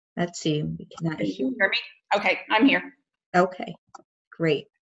Let's see, we cannot Can hear. you hear me? Okay, I'm here. Okay, great.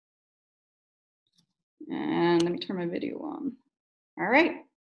 And let me turn my video on. All right,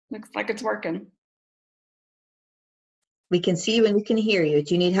 looks like it's working. We can see you and we can hear you.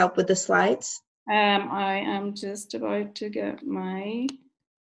 Do you need help with the slides? I am just about to get my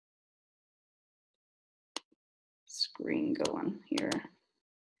screen going here.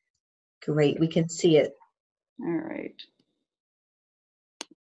 Great, we can see it. All right.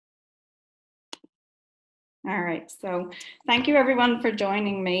 All right, so thank you everyone for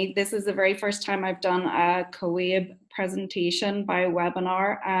joining me. This is the very first time I've done a COABE presentation by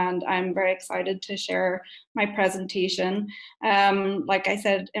webinar, and I'm very excited to share my presentation. Like I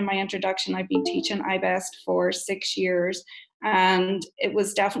said in my introduction, I've been teaching iBest for 6 years, and it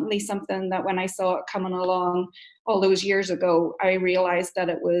was definitely something that when I saw it coming along all those years ago, I realized that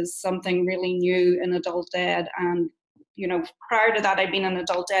it was something really new in adult ed. And you know, prior to that, I'd been in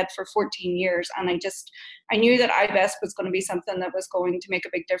adult ed for 14 years, and I knew that iBest was going to be something that was going to make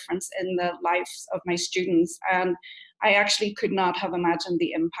a big difference in the lives of my students. And I actually could not have imagined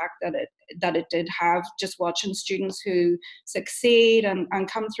the impact that it did have, just watching students who succeed and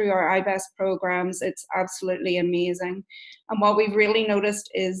come through our iBest programs. It's absolutely amazing. And what we've really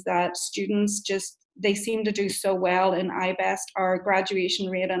noticed is that students they seem to do so well in iBest. Our graduation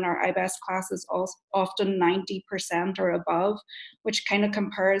rate in our iBest classes is often 90% or above, which kind of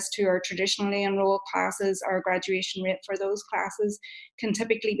compares to our traditionally enrolled classes. Our graduation rate for those classes can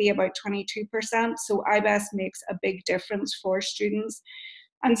typically be about 22%. So iBest makes a big difference for students.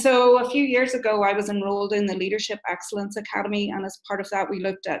 And so a few years ago, I was enrolled in the Leadership Excellence Academy, and as part of that, we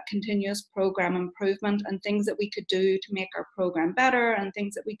looked at continuous program improvement and things that we could do to make our program better and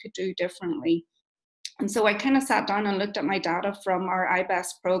things that we could do differently. And so I kind of sat down and looked at my data from our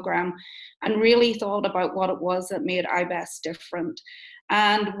iBest program and really thought about what it was that made iBest different.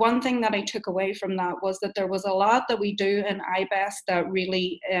 And one thing that I took away from that was that there was a lot that we do in iBest that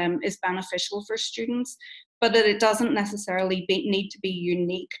really is beneficial for students, but that it doesn't necessarily need to be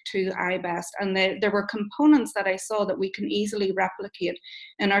unique to iBest. And there were components that I saw that we can easily replicate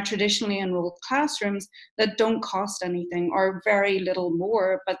in our traditionally enrolled classrooms that don't cost anything or very little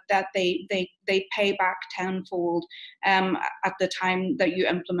more, but that they pay back tenfold at the time that you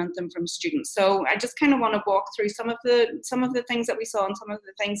implement them from students. So I just kind of want to walk through some of the things that we saw and some of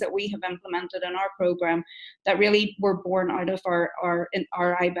the things that we have implemented in our program that really were born out of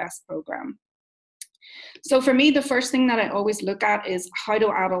our iBest program. So for me, the first thing that I always look at is, how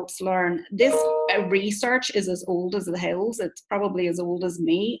do adults learn? This research is as old as the hills. It's probably as old as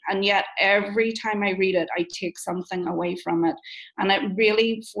me. And yet every time I read it, I take something away from it. And it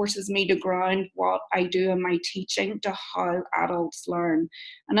really forces me to ground what I do in my teaching to how adults learn.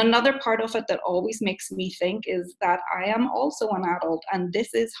 And another part of it that always makes me think is that I am also an adult, and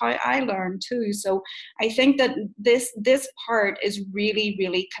this is how I learn too. So I think that this part is really,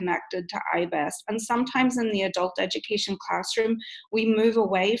 really connected to iBest. And sometimes in the adult education classroom, we move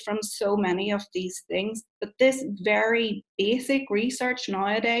away from so many of these things, but this very basic research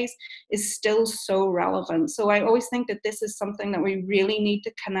nowadays is still so relevant. So I always think that this is something that we really need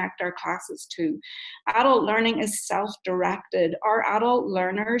to connect our classes to. Adult learning is self-directed. Our adult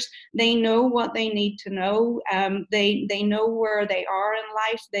learners, they know what they need to know. They know where they are in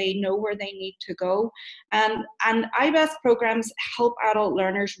life. They know where they need to go. And iBest programs help adult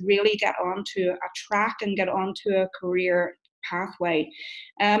learners really get onto a track and get onto a career pathway.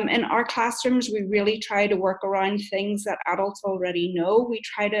 In our classrooms, we really try to work around things that adults already know. We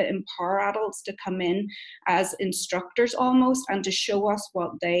try to empower adults to come in as instructors almost and to show us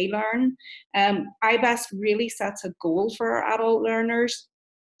what they learn. iBest really sets a goal for our adult learners.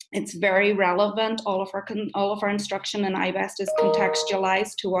 It's very relevant. All of our instruction in iBest is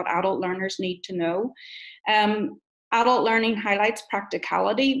contextualized to what adult learners need to know. Adult learning highlights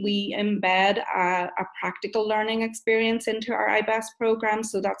practicality. We embed a practical learning experience into our iBest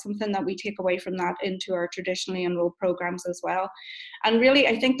programs, so that's something that we take away from that into our traditionally enrolled programs as well. And really,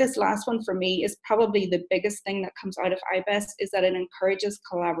 I think this last one for me is probably the biggest thing that comes out of iBest, is that it encourages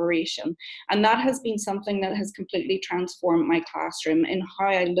collaboration. And that has been something that has completely transformed my classroom in how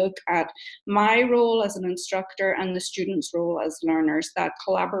I look at my role as an instructor and the students' role as learners. That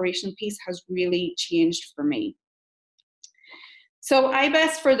collaboration piece has really changed for me. So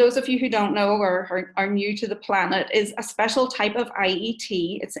iBest, for those of you who don't know or are new to the planet, is a special type of IET.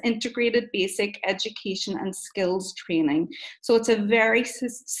 It's integrated basic education and skills training. So it's a very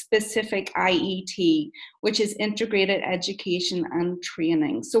specific IET. which is integrated education and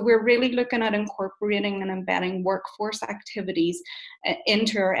training. So we're really looking at incorporating and embedding workforce activities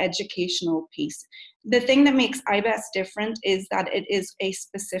into our educational piece. The thing that makes IBEST different is that it is a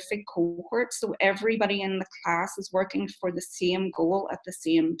specific cohort, so everybody in the class is working for the same goal at the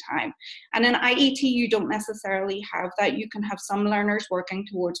same time. And in IET, you don't necessarily have that. You can have some learners working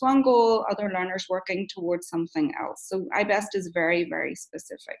towards one goal, other learners working towards something else. So IBEST is very, very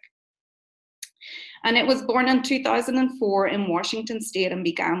specific. And it was born in 2004 in Washington State and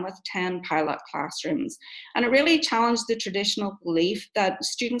began with 10 pilot classrooms. And it really challenged the traditional belief that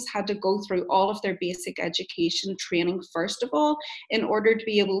students had to go through all of their basic education training first of all in order to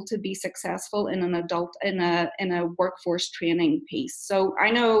be able to be successful in an adult, in a workforce training piece. So I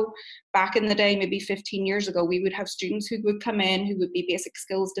know back in the day, maybe 15 years ago, we would have students who would come in who would be basic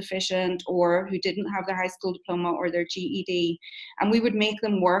skills deficient or who didn't have their high school diploma or their GED. And we would make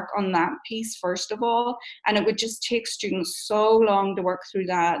them work on that piece first of all. And it would just take students so long to work through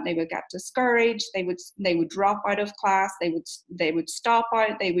that. They would get discouraged. They would drop out of class. They would stop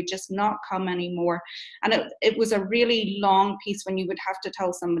out. They would just not come anymore. And it was a really long piece when you would have to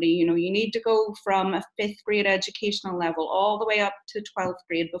tell somebody, you know, you need to go from a 5th grade educational level all the way up to 12th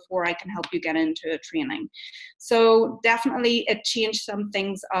grade before I can help you get into a training. So definitely it changed some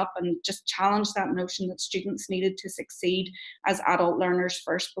things up and just challenged that notion that students needed to succeed as adult learners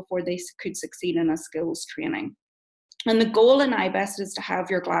first before they could succeed in a skills training. And the goal in IBEST is to have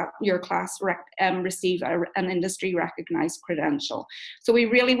your class receive an industry recognized credential. So we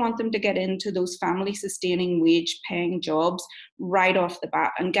really want them to get into those family sustaining wage paying jobs right off the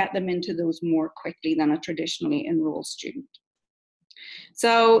bat and get them into those more quickly than a traditionally enrolled student.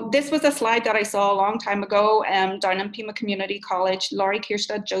 So this was a slide that I saw a long time ago down in Pima Community College. Laurie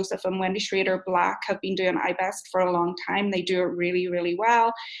Kierstead Joseph and Wendy Schrader Black have been doing IBEST for a long time. They do it really, really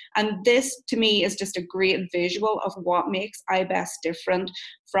well. And this to me is just a great visual of what makes IBEST different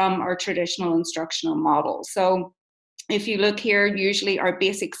from our traditional instructional model. So if you look here, usually our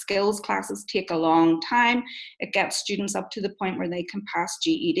basic skills classes take a long time. It gets students up to the point where they can pass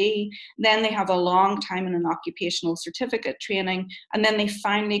GED. Then they have a long time in an occupational certificate training, and then they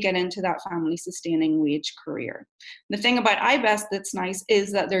finally get into that family sustaining wage career. The thing about IBEST that's nice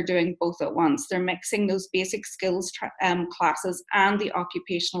is that they're doing both at once. They're mixing those basic skills classes and the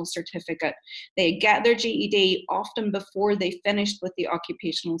occupational certificate. They get their GED often before they finished with the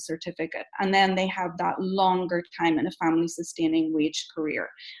occupational certificate, and then they have that longer time in a family sustaining wage career.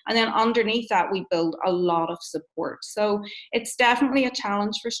 And then underneath that, we build a lot of support. So it's definitely a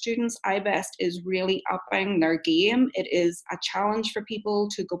challenge for students. IBEST is really upping their game. It is a challenge for people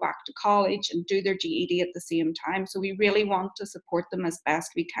to go back to college and do their GED at the same time. So we really want to support them as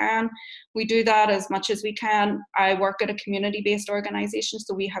best we can. We do that as much as we can. I work at a community-based organization,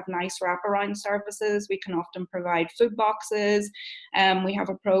 so we have nice wraparound services. We can often provide food boxes. We have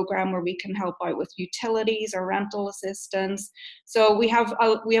a program where we can help out with utilities or rental assistance. So we have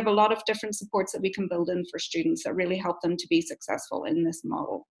a lot of different supports that we can build in for students that really help them to be successful in this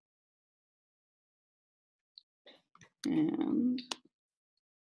model. And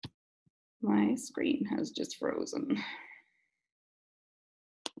my screen has just frozen.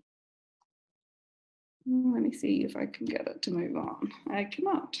 Let me see if I can get it to move on. I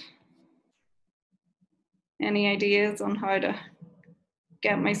cannot. Any ideas on how to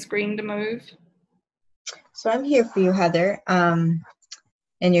get my screen to move? So I'm here for you, Heather.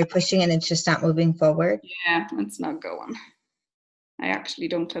 And you're pushing and it's just not moving forward. Yeah, it's not going. I actually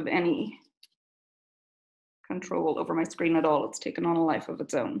don't have any control over my screen at all. It's taken on a life of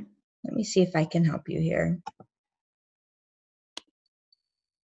its own. Let me see if I can help you here.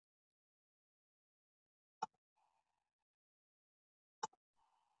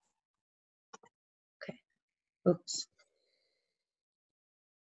 Okay. Oops.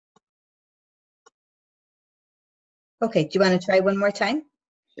 Okay, do you want to try one more time?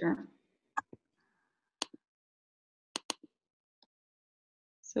 Sure.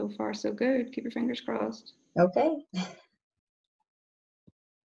 So far, so good. Keep your fingers crossed. Okay.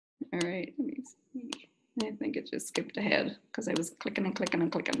 All right, let me see. I think it just skipped ahead because I was clicking and clicking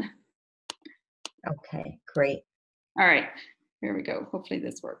and clicking. Okay, great. All right, here we go. Hopefully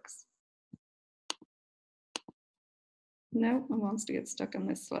this works. No, it wants to get stuck on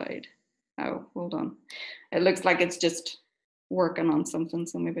this slide. Oh, hold on. It looks like it's just working on something,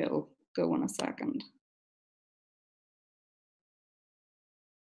 so maybe it'll go in a second.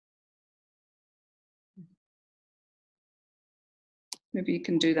 Maybe you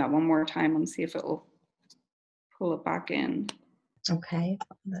can do that one more time and see if it'll pull it back in. Okay,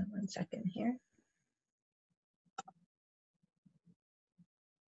 hold on 1 second here.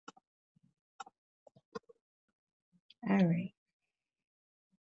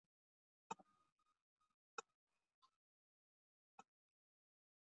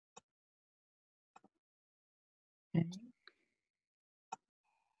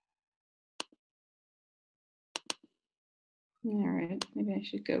 All right, maybe I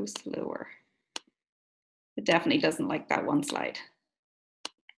should go slower. It definitely doesn't like that one slide.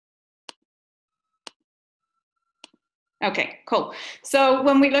 Okay, cool. So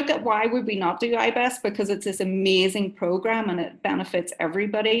when we look at why would we not do IBEST, because it's this amazing program and it benefits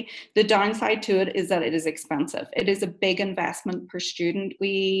everybody, the downside to it is that it is expensive. It is a big investment per student.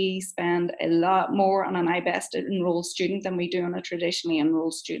 We spend a lot more on an IBEST enrolled student than we do on a traditionally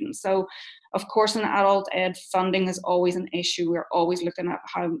enrolled student. So of course, in adult ed, funding is always an issue. We're always looking at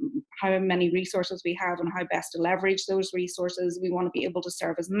how many resources we have and how best to leverage those resources. We want to be able to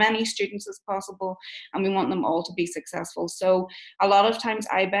serve as many students as possible, and we want them all to be successful. So a lot of times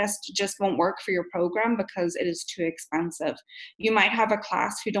IBEST just won't work for your program because it is too expensive. You might have a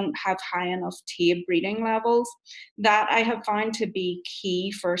class who don't have high enough TABE reading levels. That I have found to be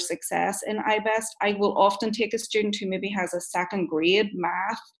key for success in IBEST. I will often take a student who maybe has a second grade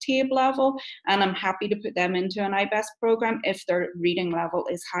math TABE level, and I'm happy to put them into an IBEST program if their reading level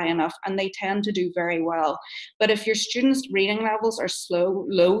is high enough, and they tend to do very well. But if your students' reading levels are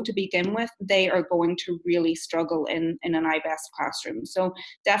low to begin with, they are going to really struggle in an IBEST classroom. So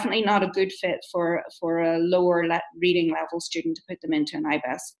definitely not a good fit for a lower reading level student to put them into an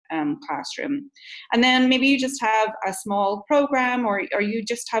IBEST classroom. And then maybe you just have a small program, or you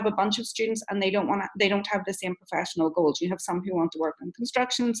just have a bunch of students and they don't have the same professional goals. You have some who want to work in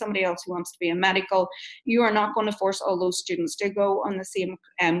construction, somebody else who wants to be in medical. You are not going to force all those students to go on the same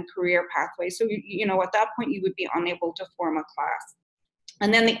career pathway. So you know, at that point you would be unable to form a class.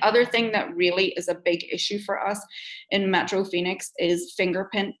 And then the other thing that really is a big issue for us in Metro Phoenix is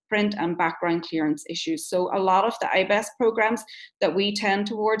fingerprint and background clearance issues. So a lot of the IBEST programs that we tend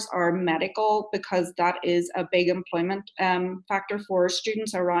towards are medical, because that is a big employment factor for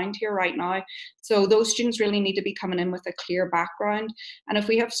students around here right now. So those students really need to be coming in with a clear background. And if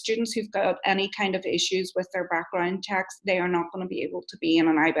we have students who've got any kind of issues with their background checks, they are not going to be able to be in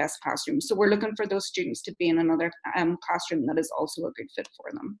an IBEST classroom. So we're looking for those students to be in another classroom that is also a good fit for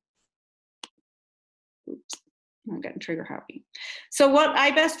them. Oops, I'm getting trigger happy. So what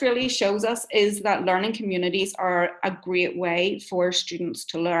IBEST really shows us is that learning communities are a great way for students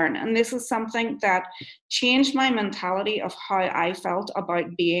to learn. And this is something that changed my mentality of how I felt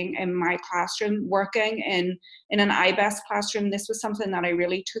about being in my classroom, working in an IBEST classroom. This was something that I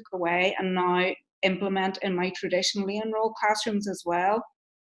really took away and now implement in my traditionally enrolled classrooms as well.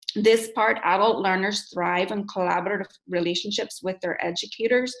 This part, adult learners thrive in collaborative relationships with their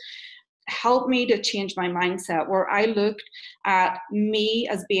educators, helped me to change my mindset, where I looked at me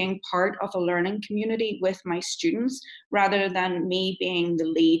as being part of a learning community with my students rather than me being the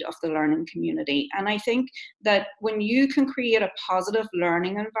lead of the learning community. And I think that when you can create a positive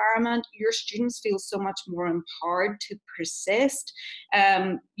learning environment, your students feel so much more empowered to persist.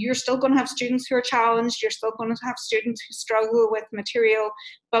 You're still going to have students who are challenged, you're still going to have students who struggle with material,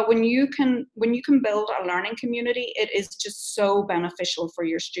 but when you can build a learning community, it is just so beneficial for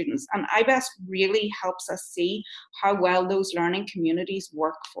your students. And IBEST really helps us see how well those learning communities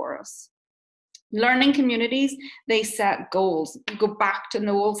work for us. Learning communities, they set goals. Go back to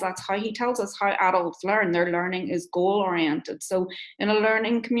Knowles, that's how he tells us how adults learn. Their learning is goal-oriented. So in a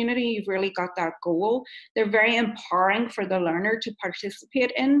learning community, you've really got that goal. They're very empowering for the learner to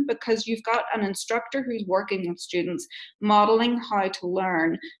participate in, because you've got an instructor who's working with students, modeling how to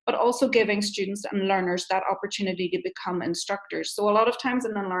learn, but also giving students and learners that opportunity to become instructors. So a lot of times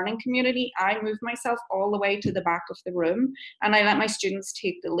in a learning community, I move myself all the way to the back of the room and I let my students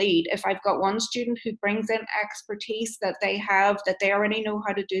take the lead. If I've got one student who brings in expertise that they have, that they already know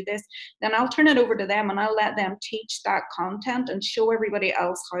how to do this, then I'll turn it over to them and I'll let them teach that content and show everybody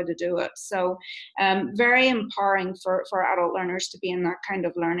else how to do it. So very empowering for adult learners to be in that kind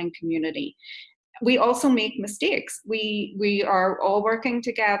of learning community. We also make mistakes. We are all working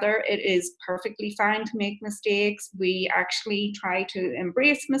together. It is perfectly fine to make mistakes. We actually try to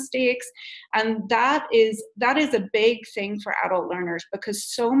embrace mistakes. And that is a big thing for adult learners, because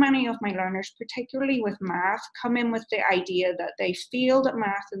so many of my learners, particularly with math, come in with the idea that they failed at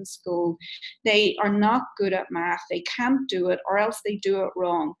math in school, they are not good at math, they can't do it, or else they do it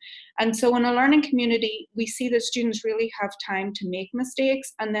wrong. And so in a learning community, we see that students really have time to make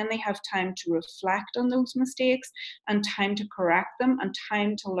mistakes, and then they have time to reflect on those mistakes, and time to correct them, and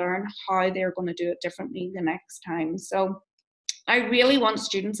time to learn how they're going to do it differently the next time. So I really want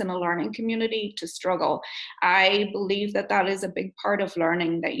students in a learning community to struggle. I believe that that is a big part of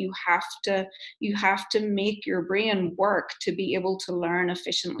learning, that you have to make your brain work to be able to learn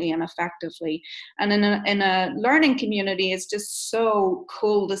efficiently and effectively. And in a learning community, it's just so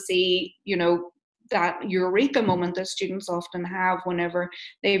cool to see, you know, that eureka moment that students often have whenever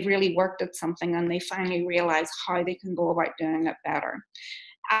they've really worked at something and they finally realize how they can go about doing it better.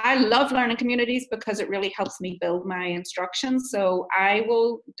 I love learning communities because it really helps me build my instruction. So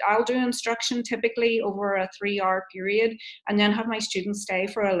I'll do instruction typically over a 3-hour period, and then have my students stay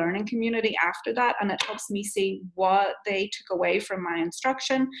for a learning community after that. And it helps me see what they took away from my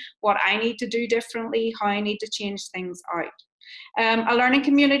instruction, what I need to do differently, how I need to change things out. A learning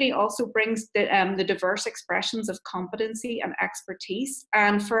community also brings the diverse expressions of competency and expertise.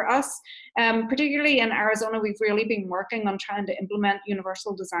 And for us, particularly in Arizona, we've really been working on trying to implement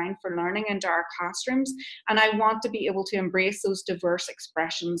universal design for learning into our classrooms. And I want to be able to embrace those diverse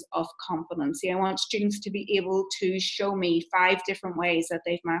expressions of competency. I want students to be able to show me 5 different ways that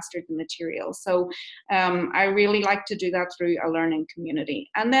they've mastered the material. So I really like to do that through a learning community.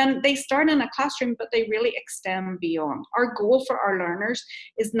 And then they start in a classroom, but they really extend beyond. Our goal for our learners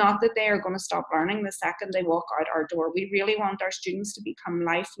is not that they are going to stop learning the second they walk out our door. We really want our students to become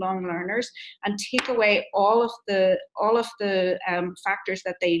lifelong learners and take away all of the factors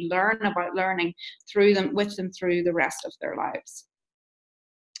that they learn about learning with them through the rest of their lives.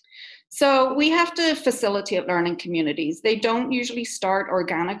 So we have to facilitate learning communities. They don't usually start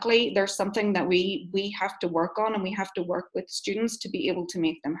organically. There's something that we have to work on, and we have to work with students to be able to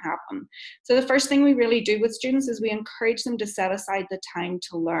make them happen. So the first thing we really do with students is we encourage them to set aside the time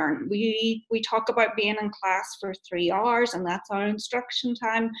to learn. We talk about being in class for 3 hours, and that's our instruction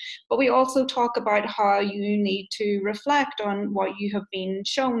time, but we also talk about how you need to reflect on what you have been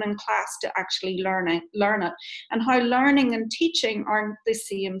shown in class to actually learn it, and how learning and teaching aren't the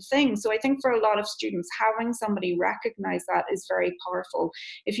same thing. So I think for a lot of students, having somebody recognize that is very powerful.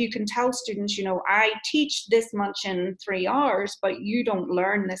 If you can tell students, you know, I teach this much in 3 hours, but you don't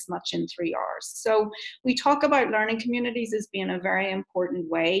learn this much in 3 hours. So we talk about learning communities as being a very important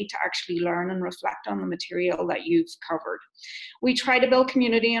way to actually learn and reflect on the material that you've covered. We try to build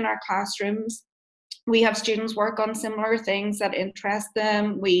community in our classrooms. We have students work on similar things that interest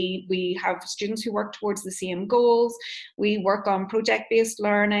them. We have students who work towards the same goals. We work on project-based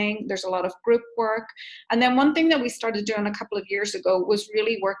learning. There's a lot of group work. And then one thing that we started doing a couple of years ago was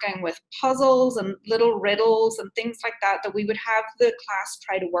really working with puzzles and little riddles and things like that we would have the class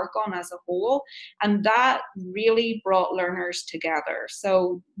try to work on as a whole. And that really brought learners together.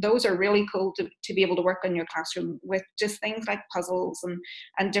 So those are really cool to be able to work in your classroom with just things like puzzles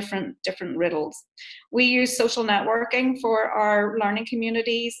and different riddles. We use social networking for our learning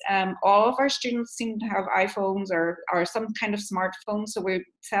communities. All of our students seem to have iPhones or some kind of smartphone, so we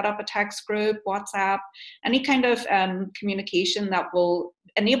set up a text group, WhatsApp, any kind of communication that will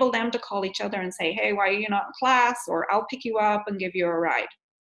enable them to call each other and say, hey, why are you not in class? Or I'll pick you up and give you a ride.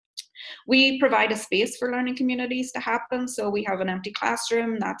 We provide a space for learning communities to happen. So we have an empty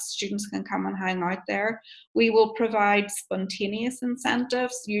classroom that students can come and hang out there. We will provide spontaneous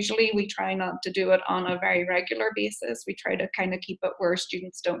incentives. Usually we try not to do it on a very regular basis. We try to kind of keep it where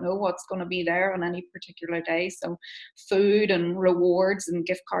students don't know what's going to be there on any particular day. So food and rewards and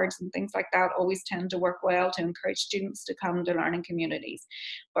gift cards and things like that always tend to work well to encourage students to come to learning communities.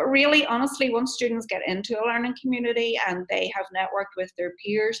 But really, honestly, once students get into a learning community and they have networked with their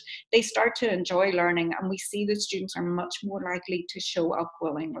peers, they start to enjoy learning, and we see that students are much more likely to show up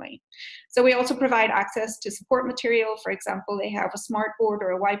willingly. So we also provide access to support material. For example, they have a smart board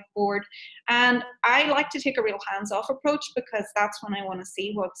or a whiteboard. And I like to take a real hands-off approach because that's when I want to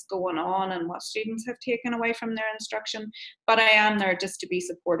see what's going on and what students have taken away from their instruction. But I am there just to be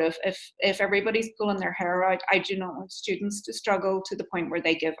supportive. If everybody's pulling their hair out, I do not want students to struggle to the point where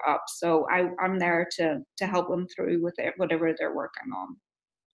they give up. So I'm there to help them through with whatever they're working on.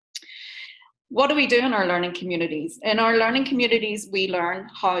 What do we do in our learning communities? In our learning communities, we learn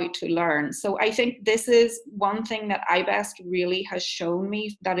how to learn. So I think this is one thing that iBest really has shown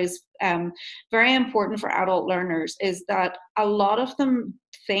me that is very important for adult learners, is that a lot of them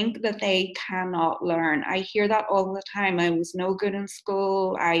think that they cannot learn. I hear that all the time. I was no good in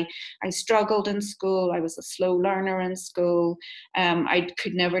school. I struggled in school. I was a slow learner in school. I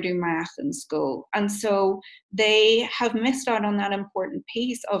could never do math in school. And so they have missed out on that important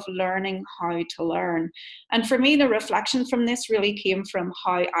piece of learning how to learn. And for me, the reflection from this really came from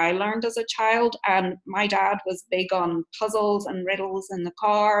how I learned as a child. And my dad was big on puzzles and riddles in the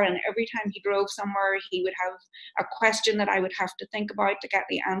car. And every time he drove somewhere, he would have a question that I would have to think about to get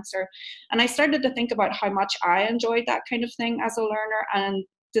the answer. And I started to think about how much I enjoyed that kind of thing as a learner. And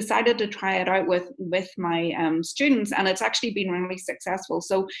decided to try it out with my students, and it's actually been really successful.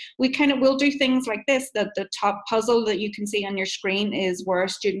 So we'll do things like this, that the top puzzle that you can see on your screen is where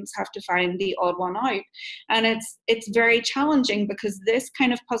students have to find the odd one out. And it's very challenging because this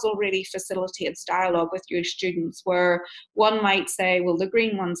kind of puzzle really facilitates dialogue with your students, where one might say, well, the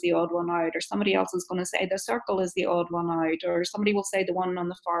green one's the odd one out, or somebody else is going to say the circle is the odd one out, or somebody will say the one on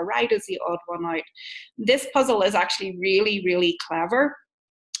the far right is the odd one out. This puzzle is actually really, really clever,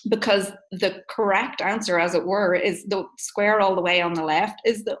 because the correct answer, as it were, is the square all the way on the left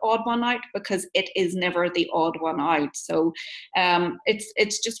is the odd one out, because it is never the odd one out. So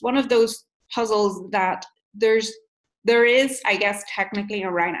it's just one of those puzzles that there is, I guess, technically a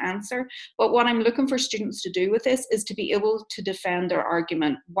right answer, but what I'm looking for students to do with this is to be able to defend their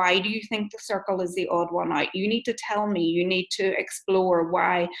argument. Why do you think the circle is the odd one out? You need to tell me, you need to explore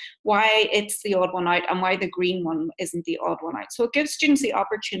why it's the odd one out and why the green one isn't the odd one out. So it gives students the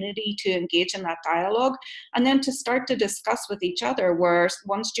opportunity to engage in that dialogue, and then to start to discuss with each other, where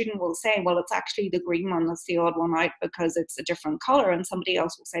one student will say, well, it's actually the green one that's the odd one out because it's a different color, and somebody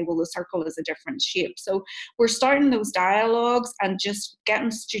else will say, well, the circle is a different shape. So we're starting those dialogues and just getting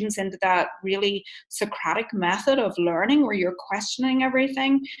students into that really Socratic method of learning, where you're questioning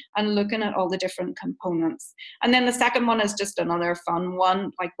everything and looking at all the different components. And then the second one is just another fun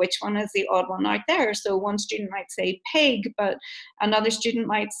one, like which one is the odd one out there? So one student might say pig, but another student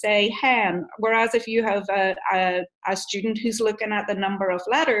might say hen. Whereas if you have a student who's looking at the number of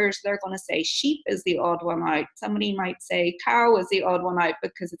letters, they're going to say sheep is the odd one out. Somebody might say cow is the odd one out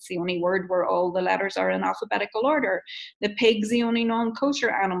because it's the only word where all the letters are in alphabetical order. The pig's the only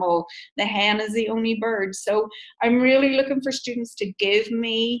non-kosher animal. The hen is the only bird. So I'm really looking for students to give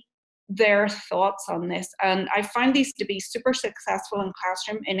me their thoughts on this. And I find these to be super successful in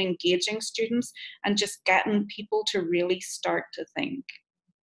classroom in engaging students and just getting people to really start to think.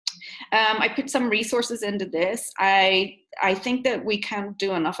 I put some resources into this. I think that we can't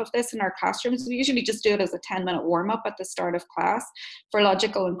do enough of this in our classrooms. We usually just do it as a 10-minute warm-up at the start of class for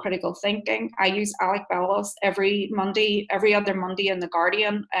logical and critical thinking. I use Alec Bellos every other Monday in The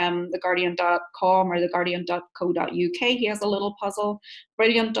Guardian, theguardian.com or theguardian.co.uk. He has a little puzzle.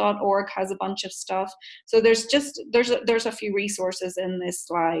 Brilliant.org has a bunch of stuff. So there's a few resources in this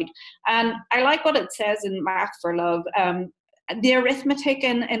slide. And I like what it says in Math for Love. The arithmetic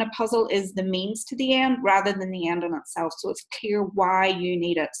in a puzzle is the means to the end rather than the end in itself. So it's clear why you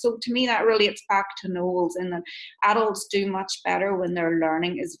need it. So to me, that really, it's back to Knowles in that adults do much better when their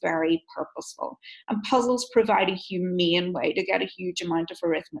learning is very purposeful. And puzzles provide a humane way to get a huge amount of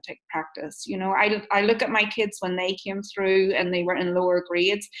arithmetic practice. You know, I look at my kids when they came through and they were in lower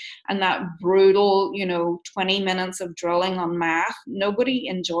grades, and that brutal, 20 minutes of drilling on math, nobody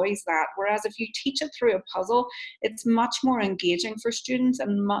enjoys that. Whereas if you teach it through a puzzle, it's much more engaging for students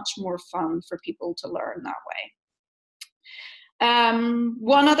and much more fun for people to learn that way.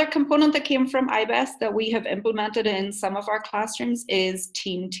 One other component that came from IBES that we have implemented in some of our classrooms is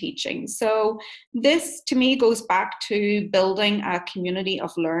team teaching. So this, to me, goes back to building a community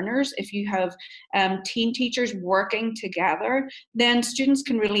of learners. If you have team teachers working together, then students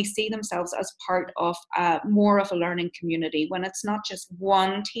can really see themselves as part of more of a learning community, when it's not just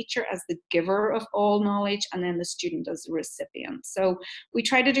one teacher as the giver of all knowledge and then the student as the recipient. So we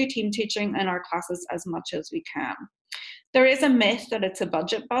try to do team teaching in our classes as much as we can. There is a myth that it's a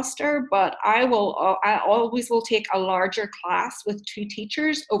budget buster, but I always will take a larger class with 2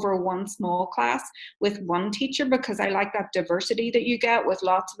 teachers over one small class with 1 teacher, because I like that diversity that you get with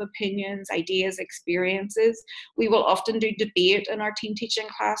lots of opinions, ideas, experiences. We will often do debate in our team teaching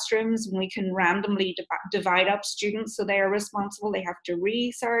classrooms, and we can randomly divide up students so they are responsible. They have to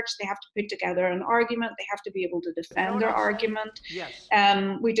research, they have to put together an argument, they have to be able to defend their argument. Yes.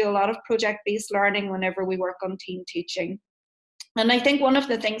 We do a lot of project-based learning whenever we work on team teaching. And I think one of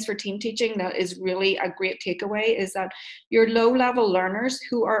the things for team teaching that is really a great takeaway is that your low-level learners,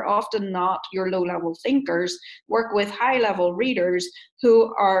 who are often not your low-level thinkers, work with high-level readers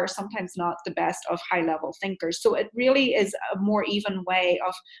who are sometimes not the best of high-level thinkers. So it really is a more even way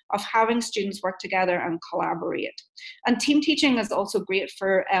of having students work together and collaborate. And team teaching is also great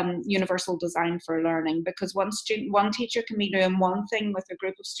for universal design for learning, because one teacher can be doing one thing with a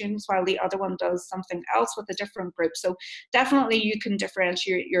group of students while the other one does something else with a different group. So definitely you can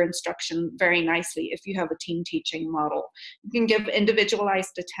differentiate your instruction very nicely if you have a team teaching model. You can give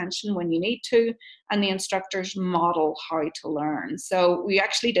individualized attention when you need to, and the instructors model how to learn. So So we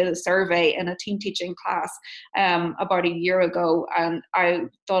actually did a survey in a team teaching class about a year ago, and I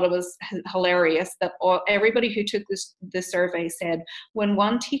thought it was hilarious that everybody who took the survey said when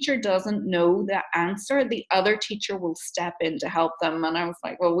one teacher doesn't know the answer, the other teacher will step in to help them. And I was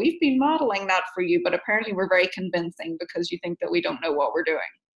like, well, we've been modeling that for you, but apparently we're very convincing because you think that we don't know what we're doing.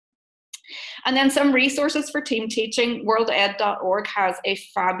 And then some resources for team teaching. WorldEd.org has a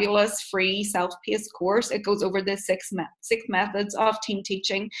fabulous free self-paced course. It goes over the six methods of team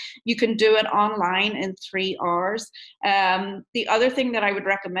teaching. You can do it online in 3 hours. The other thing that I would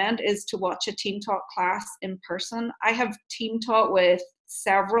recommend is to watch a team talk class in person. I have team taught with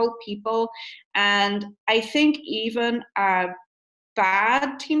several people, and I think even a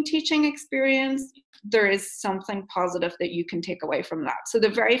bad team teaching experience, there is something positive that you can take away from that. So the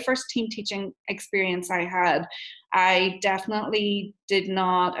very first team teaching experience I had, I definitely did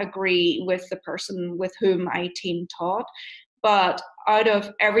not agree with the person with whom I team taught. But out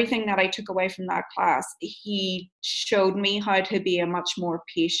of everything that I took away from that class, he showed me how to be a much more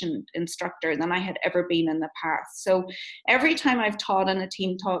patient instructor than I had ever been in the past. So every time I've taught in a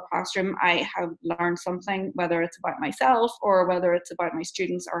team taught classroom, I have learned something, whether it's about myself or whether it's about my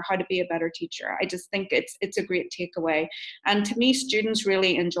students or how to be a better teacher. I just think it's a great takeaway. And to me, students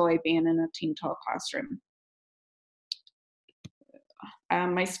really enjoy being in a team taught classroom.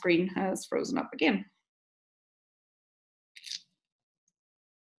 My screen has frozen up again.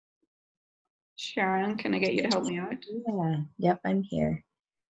 Sharon, can I get you to help me out? Yeah, yep, I'm here.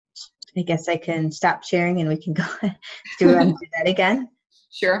 I guess I can stop sharing and we can go do that again.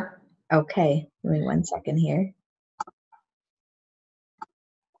 Sure. Okay, give me 1 second here.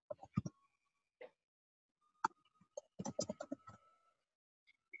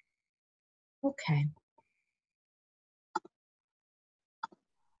 Okay.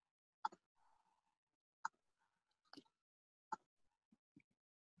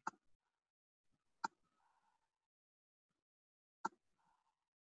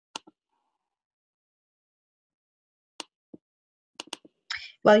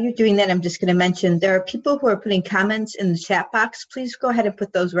 While you're doing that, I'm just going to mention there are people who are putting comments in the chat box. Please go ahead and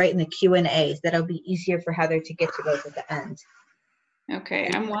put those right in the Q&As. That'll be easier for Heather to get to those at the end.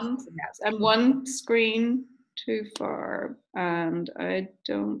 Okay, I'm one screen too far, and I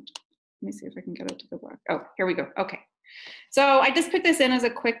don't, let me see if I can get it to the back. Oh, here we go. Okay. So I just put this in as a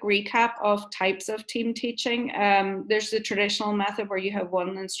quick recap of types of team teaching. There's the traditional method where you have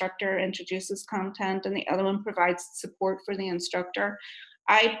one instructor introduces content and the other one provides support for the instructor.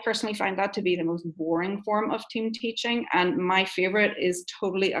 I personally find that to be the most boring form of team teaching, and my favorite is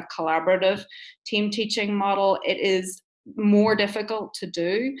totally a collaborative team teaching model. It is more difficult to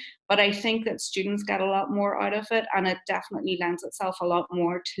do, but I think that students get a lot more out of it, and it definitely lends itself a lot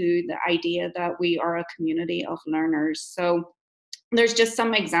more to the idea that we are a community of learners. So there's just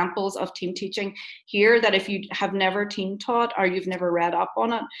some examples of team teaching here that if you have never team taught or you've never read up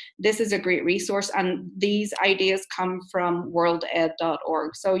on it, this is a great resource. And these ideas come from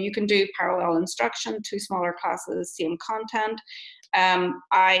worlded.org. So you can do parallel instruction, 2 smaller classes, same content.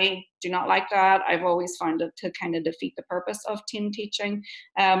 I do not like that. I've always found it to kind of defeat the purpose of team teaching,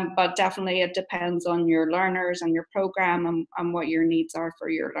 but definitely it depends on your learners and your program and what your needs are for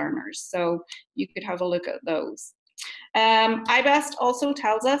your learners. So you could have a look at those. IBEST also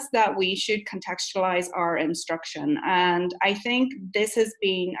tells us that we should contextualize our instruction, and I think this has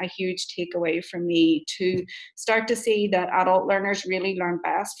been a huge takeaway for me, to start to see that adult learners really learn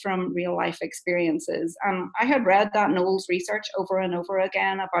best from real life experiences. I had read that Knowles research over and over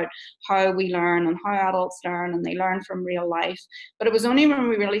again about how we learn and how adults learn, and they learn from real life, but it was only when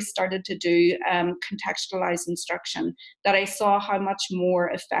we really started to do contextualized instruction that I saw how much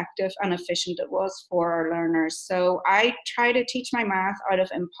more effective and efficient it was for our learners. So I try to teach my math out of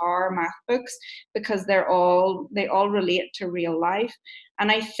Empower math books because they all relate to real life.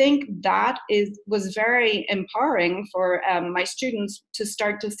 And I think that was very empowering for my students to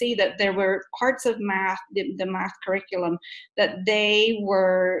start to see that there were parts of math, the math curriculum, that they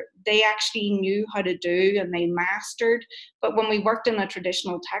actually knew how to do and they mastered. But when we worked in a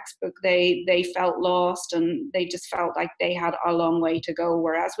traditional textbook, they felt lost and they just felt like they had a long way to go.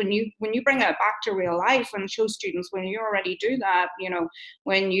 Whereas when you bring it back to real life and show students when you already do that,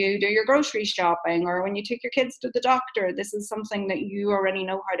 when you do your grocery shopping or when you take your kids to the doctor, this is something that you already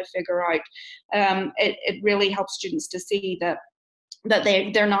know how to figure out. It really helps students to see that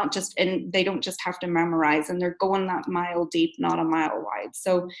they're not just they don't just have to memorize, and they're going that mile deep, not a mile wide.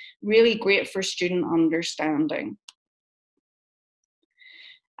 So really great for student understanding.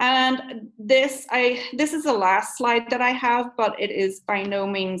 And this is the last slide that I have, but it is by no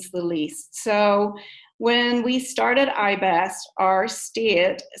means the least. So When we started iBest, our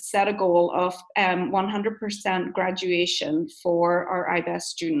state set a goal of 100% graduation for our iBest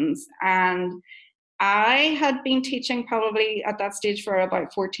students. And I had been teaching probably at that stage for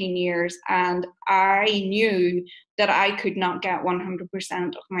about 14 years, and I knew that I could not get 100%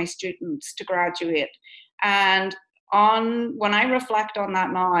 of my students to graduate. And when I reflect on that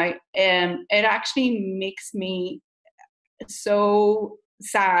now, it actually makes me so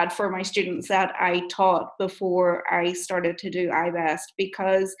sad for my students that I taught before I started to do iBest,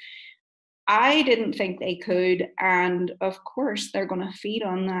 because I didn't think they could, and of course they're going to feed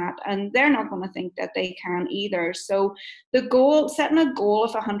on that, and they're not going to think that they can either. So setting a goal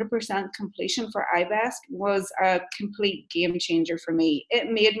of 100% completion for iBest was a complete game changer for me.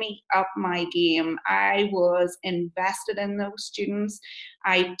 It made me up my game. I was invested in those students.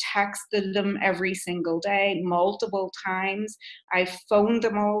 I texted them every single day, multiple times. I phoned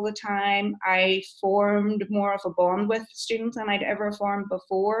them all the time. I formed more of a bond with students than I'd ever formed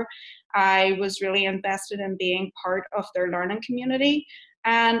before. I was really invested in being part of their learning community.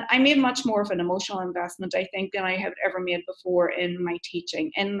 And I made much more of an emotional investment, I think, than I have ever made before in my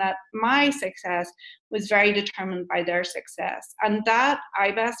teaching, in that my success was very determined by their success. And that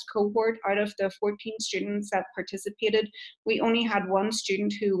iBest cohort, out of the 14 students that participated, we only had one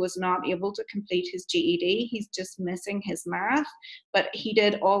student who was not able to complete his GED. He's just missing his math, but he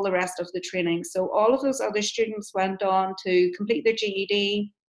did all the rest of the training. So all of those other students went on to complete their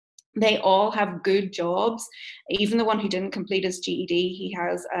GED. They all have good jobs. Even the one who didn't complete his GED, he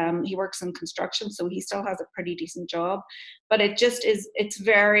works in construction, so he still has a pretty decent job. But it's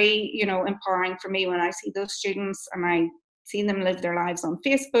very, empowering for me when I see those students and I see them live their lives on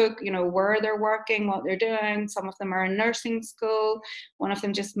Facebook, where they're working, what they're doing. Some of them are in nursing school. One of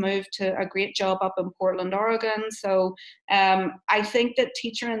them just moved to a great job up in Portland, Oregon. So I think that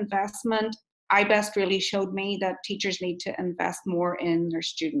teacher investment, iBest really showed me that teachers need to invest more in their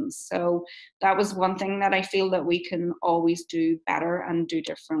students. So that was one thing that I feel that we can always do better and do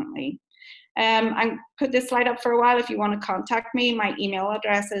differently. I put this slide up for a while. If you want to contact me, my email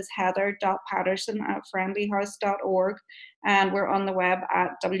address is heather.patterson@friendlyhouse.org, and we're on the web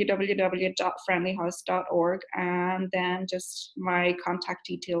at www.friendlyhouse.org, and then just my contact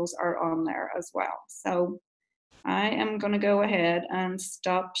details are on there as well. So I am going to go ahead and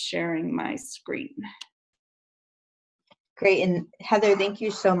stop sharing my screen. Great. And Heather, thank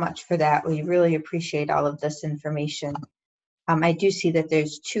you so much for that. We really appreciate all of this information. I do see that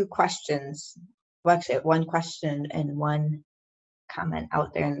there's two questions, well, actually one question and one comment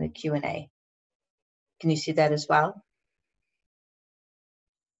out there in the Q&A. Can you see that as well?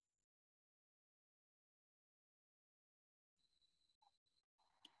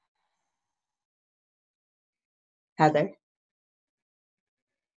 Heather?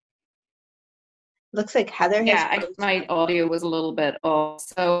 Looks like Heather has. My audio was a little bit off.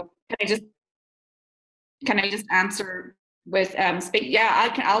 So can I just answer with speak?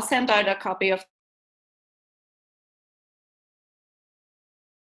 Yeah, I'll send out a copy of.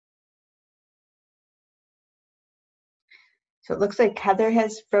 So it looks like Heather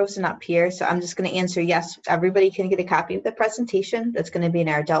has frozen up here. So I'm just going to answer yes. Everybody can get a copy of the presentation. That's going to be in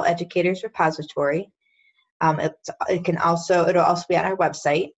our Adult Educators repository. It'll also be on our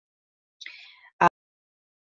website.